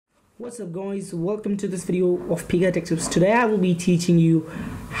What's up guys, welcome to this video of Pika Tech Tips. Today I will be teaching you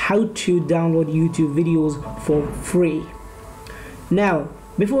how to download YouTube videos for free. Now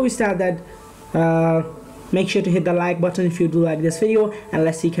before we start that, make sure to hit the like button if you do like this video, and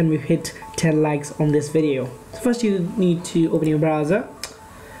let's see can we hit 10 likes on this video. So first you need to open your browser,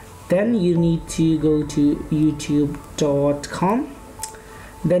 then you need to go to youtube.com,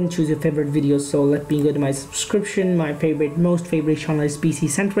 then choose your favorite videos. So let me go to my subscription. My most favorite channel is PC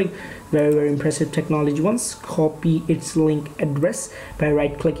centric, very impressive technology ones. Copy its link address by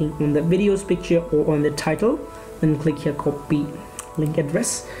right clicking on the video's picture or on the title, then click here copy link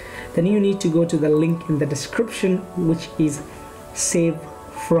address. Then you need to go to the link in the description, which is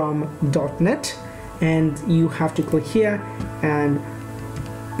savefrom.net, and you have to click here and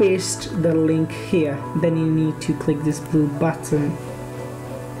paste the link here. Then you need to click this blue button.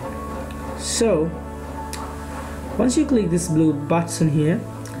 So once you click this blue button here,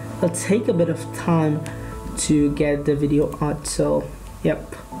 it'll take a bit of time to get the video out. So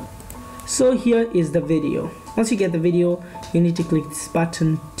so here is the video. Once you get the video, you need to click this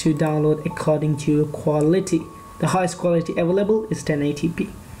button to download according to your quality. The highest quality available is 1080p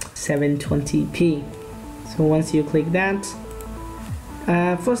 720p. So once you click that,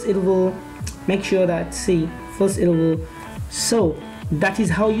 first it will make sure that so that is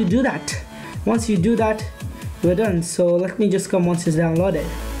how you do that. Once you do that, you're done. So let me just come once it's downloaded.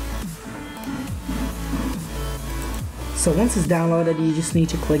 So once it's downloaded, you just need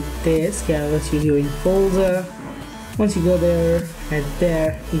to click this, go to your viewing folder. Once you go there, right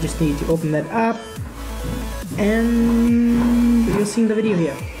there, you just need to open that up, and you're seeing the video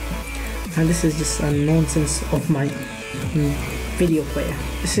here. And this is just a nonsense of my video player.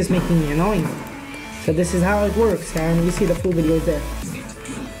 This is making me annoying. So this is how it works, and you see the full video is there.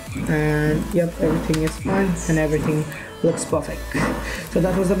 And yep, everything is fine and everything looks perfect. So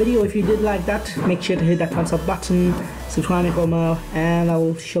that was the video. If you did like that, make sure to hit that thumbs up button, subscribe for more, and I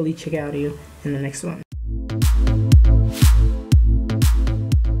will surely check out you in the next one.